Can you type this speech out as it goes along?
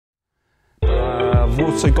I've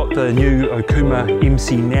also got the new Okuma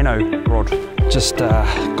MC Nano rod. Just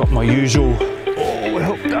got my usual, oh, we're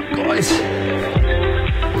hooked up guys.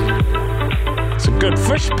 It's a good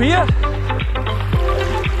fish pier.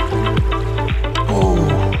 Oh,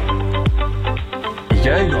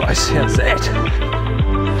 there you go guys, how's that?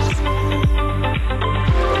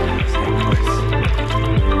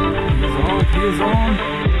 He's on.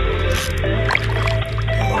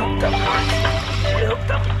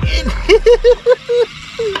 Hooked up again.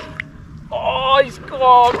 Oh, he's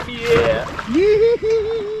gone, yeah.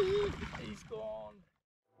 He's gone.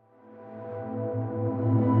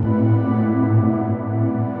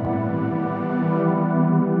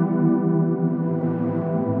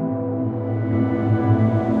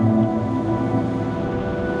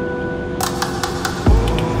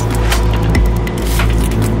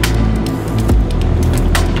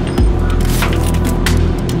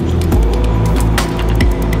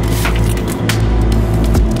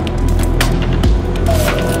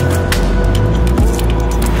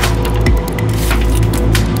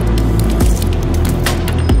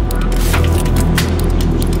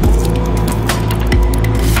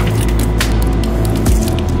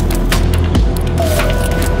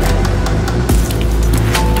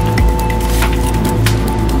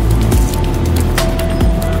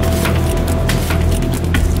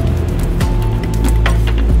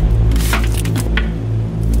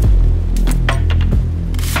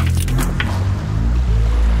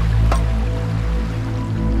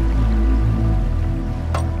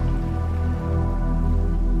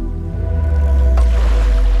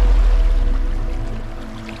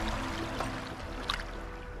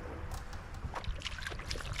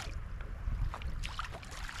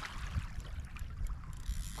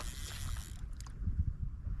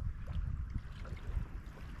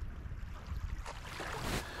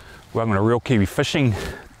 We're going to real KIWI fishing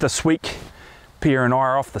this week. Pierre and I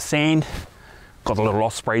are off the sand. Got a little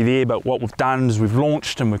Osprey there, but what we've done is we've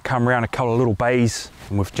launched and we've come around a couple of little bays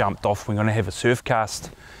and we've jumped off. We're going to have a surf cast.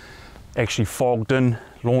 Actually fogged in,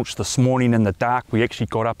 launched this morning in the dark. We actually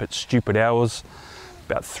got up at stupid hours,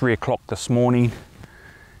 about 3 o'clock this morning,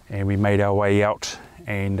 and we made our way out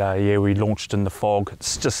and yeah, we launched in the fog.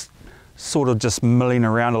 It's just sort of just milling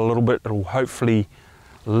around a little bit. It'll hopefully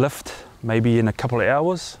lift maybe in a couple of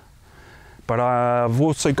hours. But I've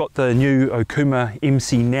also got the new Okuma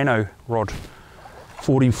MC Nano rod,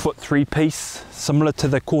 14-foot 3-piece, similar to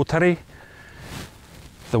the Kōtare.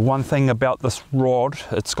 The one thing about this rod,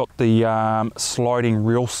 it's got the sliding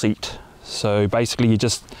reel seat. So basically you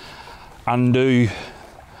just undo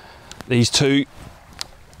these two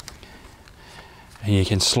and you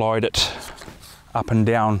can slide it up and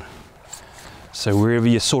down. So wherever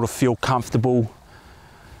you sort of feel comfortable,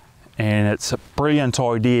 and it's a brilliant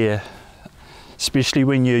idea, especially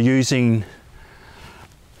when you're using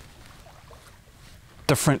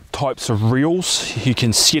different types of reels. You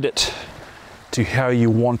can set it to how you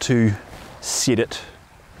want to set it.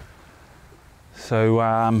 So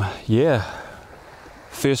yeah,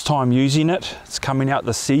 first time using it. It's coming out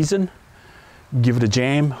this season. Give it a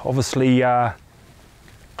jam. Obviously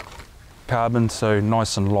carbon, so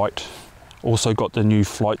nice and light. Also got the new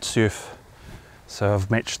Flite surf, so I've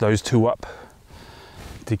matched those two up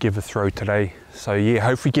to give a throw today. So yeah,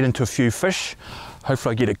 hopefully get into a few fish.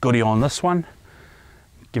 Hopefully I get a goodie on this one.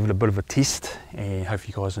 Give it a bit of a test and hope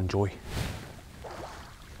you guys enjoy.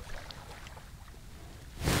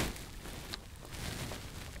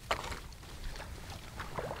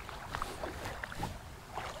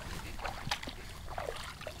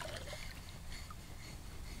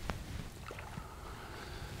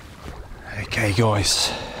 Okay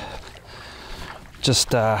guys,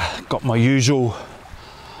 just got my usual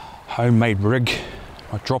homemade rig,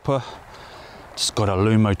 my dropper. Just got a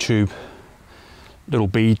Lumo tube, little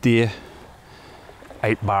bead there,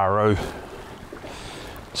 8-bar row.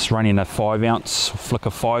 Just running a 5-ounce, flick a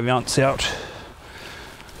 5-ounce out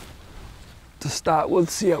to start with.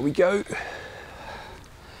 See how we go.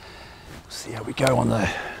 See how we go on the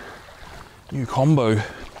new combo.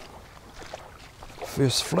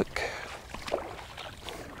 First flick.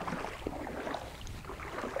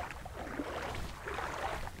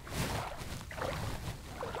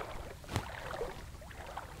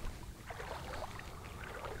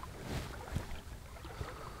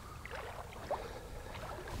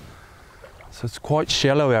 So it's quite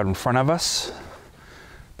shallow out in front of us,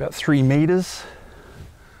 about 3 meters.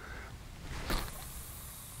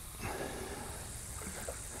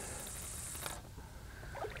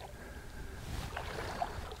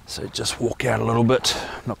 So just walk out a little bit.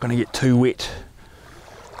 I'm not going to get too wet,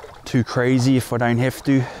 too crazy if I don't have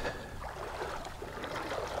to.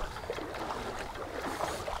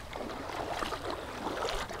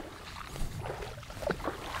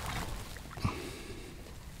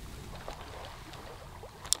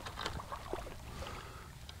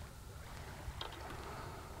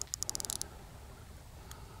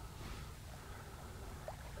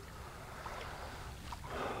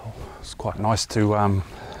 It's quite nice to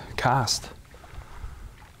cast.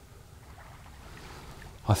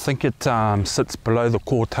 I think it sits below the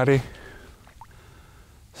kōtare.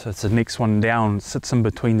 So it's the next one down, it sits in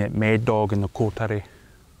between that Mad Dog and the kōtare.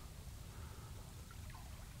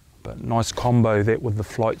 But nice combo that with the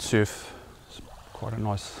Flite surf. It's quite a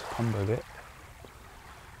nice combo that.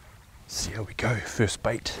 See how we go, first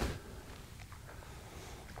bait.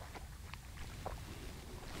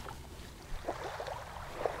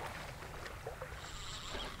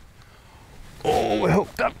 Oh, we're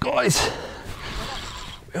hooked up, guys.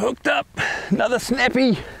 We're hooked up. Another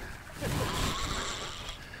snappy.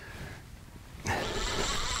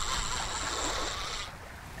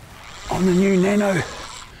 On the new Nano,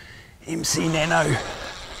 MC Nano.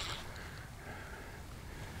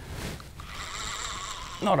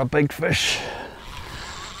 Not a big fish,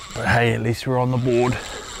 but hey, at least we're on the board.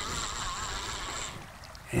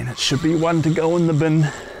 And it should be one to go in the bin.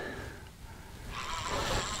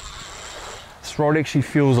 This rod actually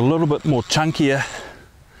feels a little bit more chunkier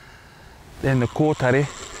than the kōtare.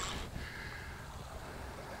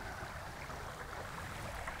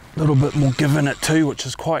 A little bit more give in it too, which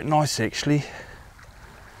is quite nice actually.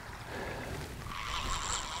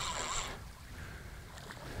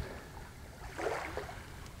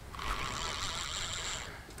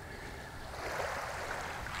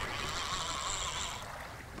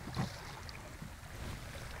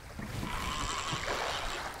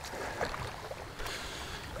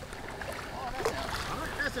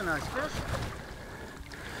 That's a nice fish.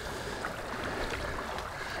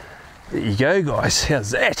 There you go, guys,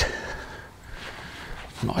 how's that?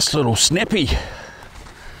 Nice little snappy.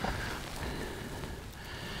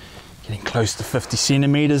 Getting close to 50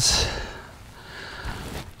 centimeters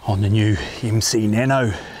on the new MC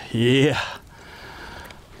Nano. Yeah.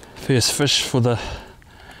 First fish for the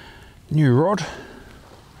new rod.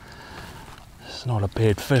 It's not a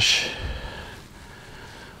bad fish.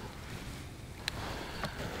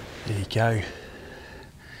 There you go.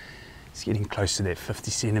 It's getting close to that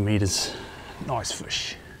 50 centimeters. Nice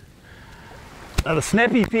fish. Another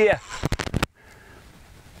snappy pair.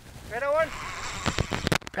 Better one?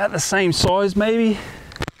 About the same size maybe.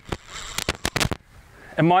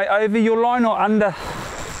 Am I over your line or under?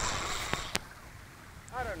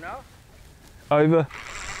 I don't know. Over.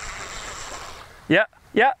 Yeah,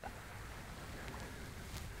 yeah.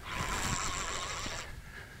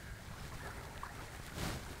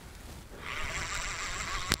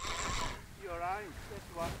 You're right.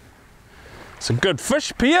 That's one. It's a good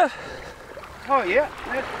fish, Pia. Oh yeah,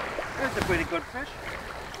 that's a pretty good fish.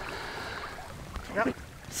 Yep.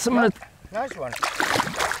 Similar, Nice one.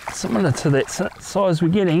 similar to that size we're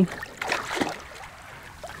getting.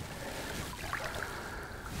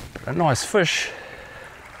 But a nice fish.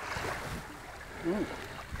 Mm.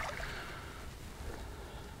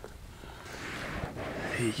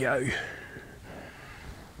 There you go.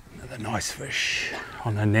 Another nice fish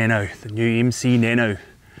on the Nano, the new MC Nano.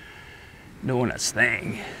 Doing its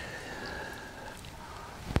thing.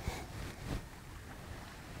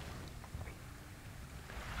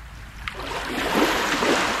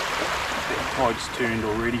 Tide's turned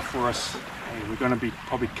already for us. Hey, we're going to be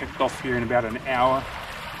probably kicked off here in about an hour.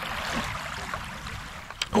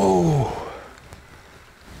 Oh,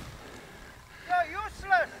 You're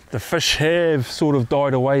useless. the fish have sort of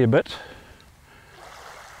died away a bit.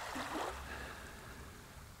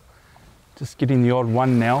 Just getting the odd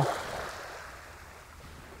one now.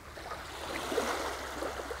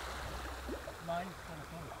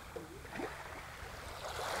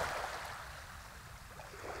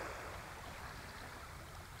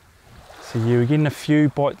 So yeah, we're getting a few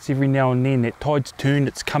bites every now and then. That tide's turned,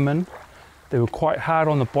 it's come in. They were quite hard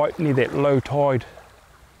on the bite near that low tide.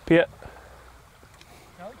 Pia.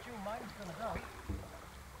 Don't you mind gonna go?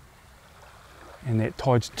 And that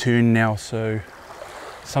tide's turned now, so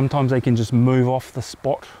sometimes they can just move off the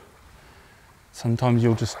spot. Sometimes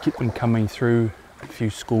you'll just get them coming through a few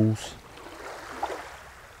schools.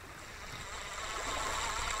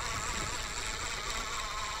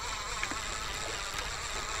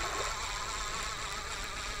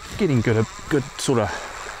 Getting a good sort of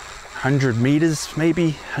 100 meters,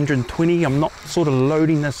 maybe 120. I'm not sort of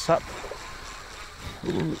loading this up,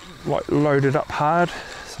 like load it up hard.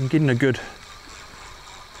 So I'm getting a good,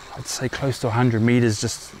 I'd say close to 100 meters,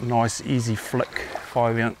 just nice easy flick,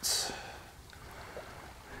 5-ounce.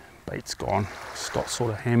 Bait's gone. Just got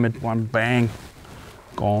sort of hammered, one bang,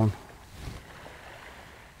 gone.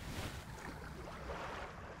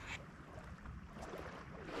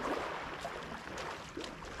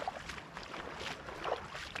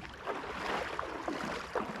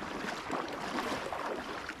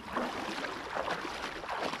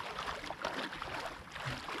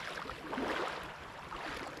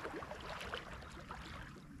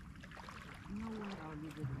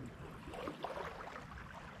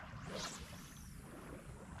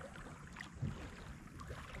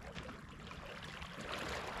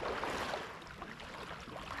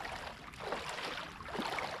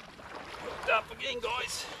 Up again,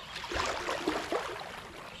 guys.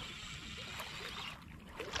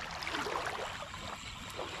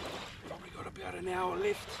 Probably got about an hour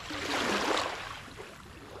left.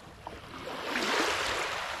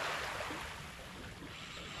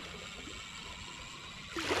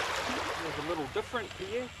 Feels a little different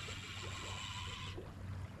here.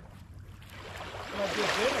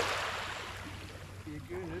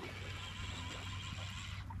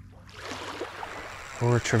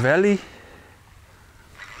 Or a trevally.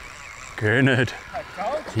 Gurnard.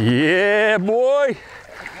 Yeah, boy.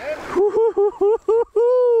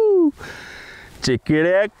 Check it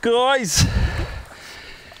out, guys.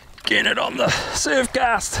 Getting it on the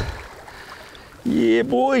surfcast. Yeah,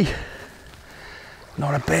 boy.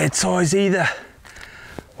 Not a bad size either.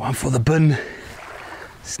 One for the bin.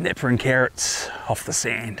 Snapper and carrots off the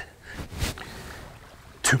sand.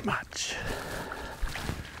 Too much.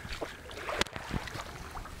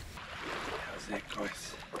 How's that,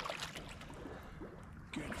 guys?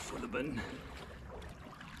 Good for the bin.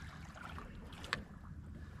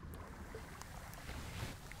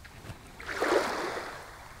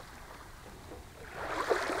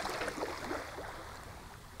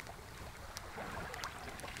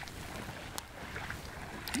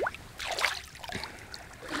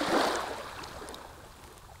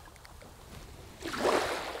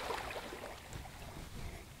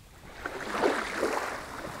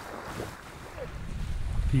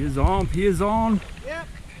 Piers on. Yep.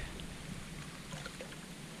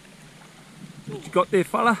 What you got there,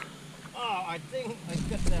 fella? Oh, I think I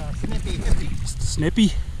got the snappy hippie. Just a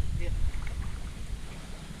snappy. Yeah.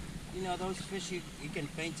 You know those fish you can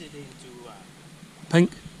paint it into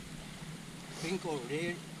Pink. pink or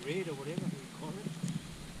red or whatever you call it.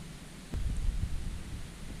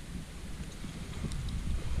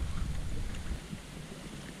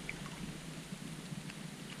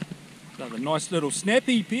 Another nice little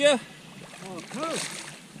snappy, Pierre. Oh, cool.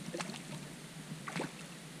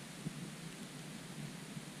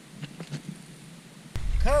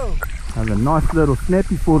 Cool. Another nice little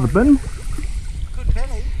snappy for the bin. Good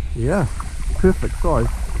belly. Yeah, perfect size.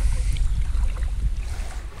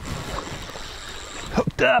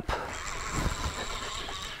 Hooked up.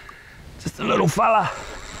 Just a little fella.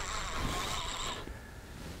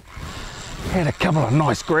 Had a couple of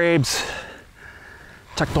nice grabs.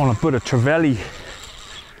 Tucked on a bit of trevally.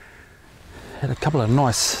 Had a couple of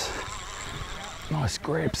nice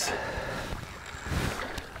grabs.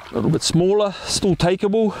 A little bit smaller, still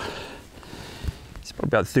takeable. It's probably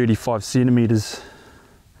about 35 centimeters.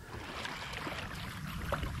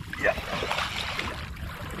 Yeah.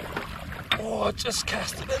 Oh, I just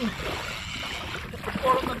cast it in. At the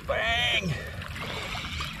bottom and bang.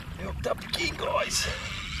 Hooked up again, guys.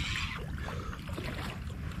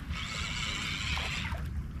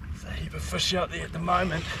 There's a heap of fish out there at the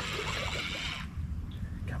moment.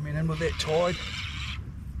 Coming in with that tide.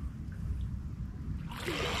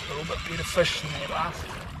 A little bit better fish than that last.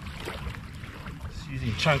 Just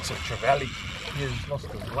using chunks of trevally. He's lost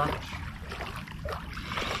his lunch.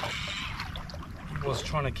 He was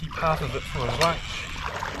trying to keep half of it for his lunch.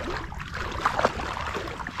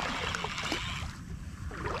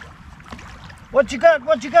 What you got?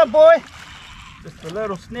 What you got, boy? Just a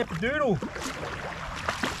little snapper-doodle.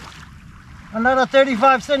 Another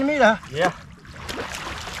 35 centimeter. Yeah.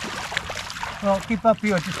 Well, keep up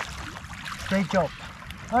here. Just straight job.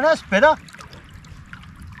 Oh, that's better.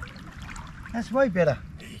 That's way better.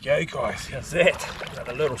 There you go, guys. How's that?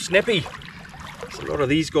 Another little snappy. There's a lot of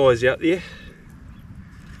these guys out there.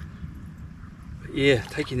 But yeah,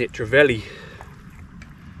 taking that trevally.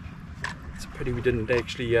 It's a pity we didn't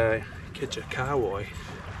actually catch a KIWI. Would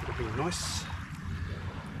have been nice.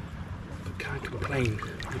 But can't complain.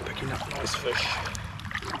 We're picking up nice fish.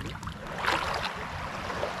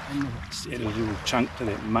 Just add a little chunk to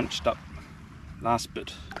that munched up last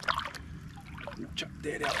bit. Chuck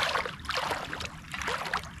that out.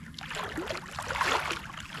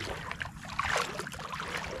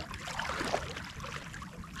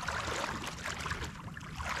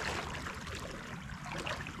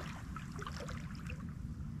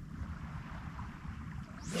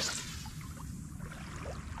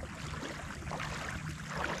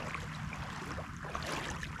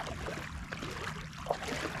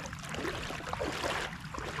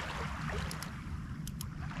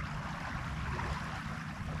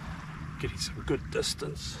 Getting some good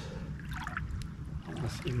distance on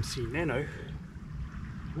this MC Nano.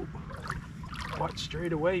 Ooh. bite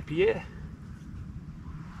straight away, Pierre.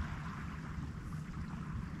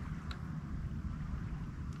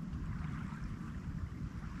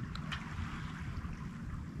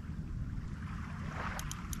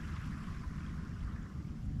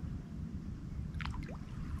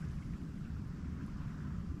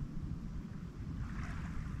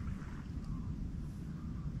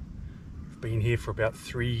 Been here for about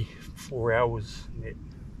 3-4 hours and that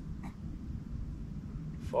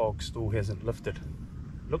fog still hasn't lifted.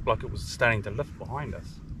 Looked like it was starting to lift behind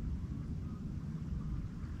us.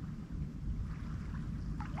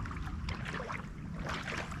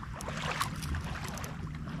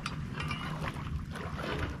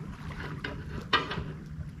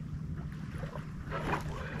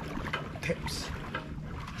 Tips.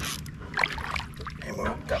 And we're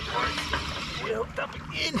hooked up. We're hooked up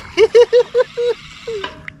again.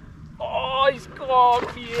 Oh, he's gone,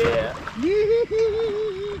 Pierre.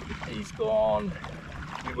 He's gone.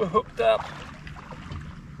 We were hooked up.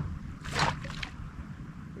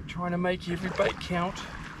 We're trying to make every bait count.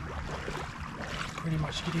 Pretty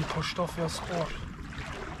much getting pushed off our spot.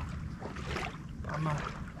 Bummer.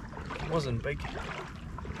 It wasn't big.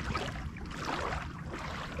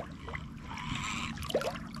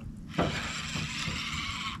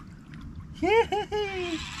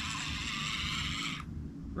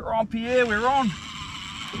 We're on, Pierre, we're on.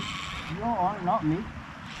 You're on, not me.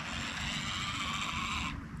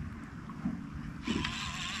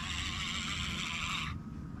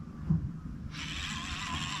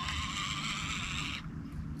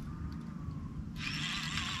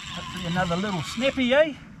 Hopefully another little snappy,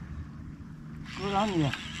 eh? Good on you.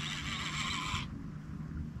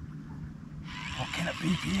 What can it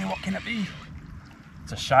be, Pierre? What can it be?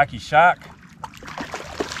 It's a sharky shark.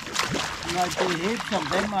 Might be hit some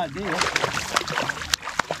them, my dear.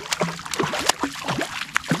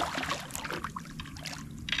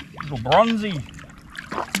 Little bronzy.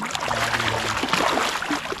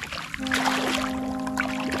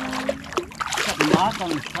 Got a mark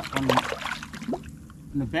on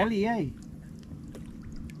the belly, eh?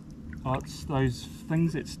 Oh, it's those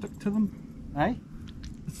things that stick to them. Eh?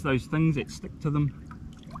 It's those things that stick to them.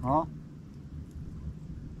 Oh.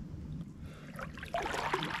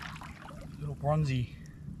 Little bronzy.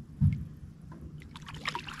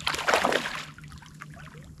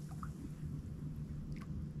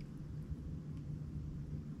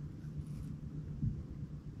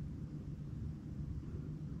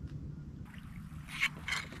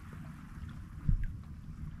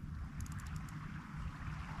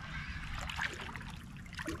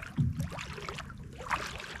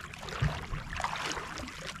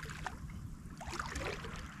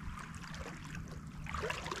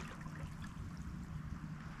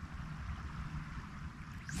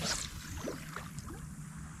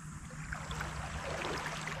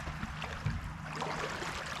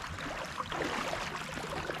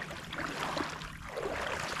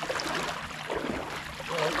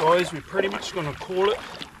 Guys, we're pretty much going to call it.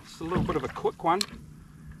 It's a little bit of a quick one.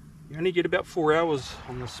 You only get about 4 hours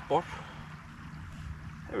on this spot.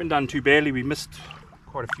 Haven't done too badly. We missed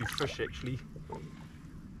quite a few fish actually.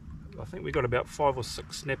 I think we got about 5 or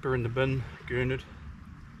 6 snapper in the bin, gurnard.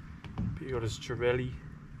 He got his trevally.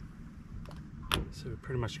 So we're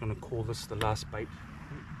pretty much going to call this the last bait.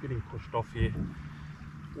 I'm getting pushed off here.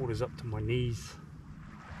 Water's up to my knees.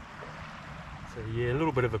 So yeah, a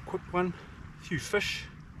little bit of a quick one. A few fish.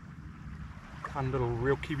 Fun little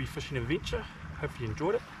real Kiwi fishing adventure. Hope you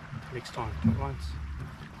enjoyed it. Until next time, top lines.